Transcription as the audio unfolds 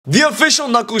The official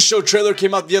Knuckles show trailer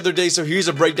came out the other day, so here's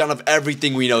a breakdown of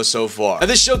everything we know so far. Now,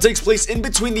 this show takes place in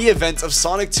between the events of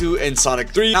Sonic 2 and Sonic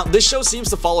 3. Now, this show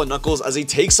seems to follow Knuckles as he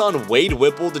takes on Wade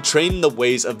Whipple to train in the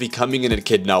ways of becoming an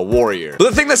Echidna warrior. But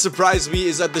the thing that surprised me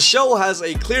is that the show has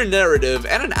a clear narrative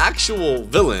and an actual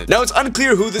villain. Now, it's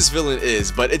unclear who this villain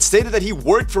is, but it's stated that he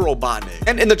worked for Robotnik.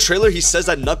 And in the trailer, he says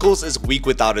that Knuckles is weak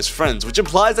without his friends, which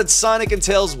implies that Sonic and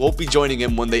Tails won't be joining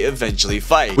him when they eventually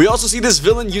fight. We also see this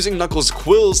villain using Knuckles'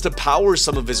 quills to power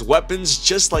some of his weapons,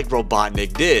 just like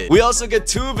Robotnik did. We also get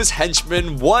two of his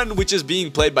henchmen, one which is being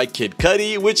played by Kid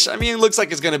Cudi, which, I mean, looks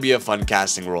like it's gonna be a fun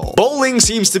casting role. Bowling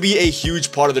seems to be a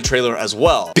huge part of the trailer as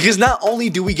well, because not only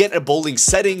do we get a bowling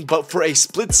setting, but for a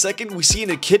split second, we see an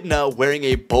Echidna wearing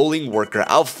a bowling worker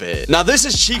outfit. Now, this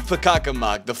is Chief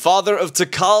Pakakamak, the father of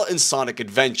Tikal in Sonic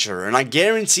Adventure, and I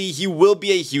guarantee he will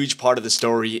be a huge part of the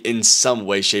story in some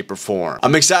way, shape, or form.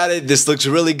 I'm excited, this looks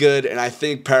really good, and I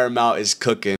think Paramount is cooking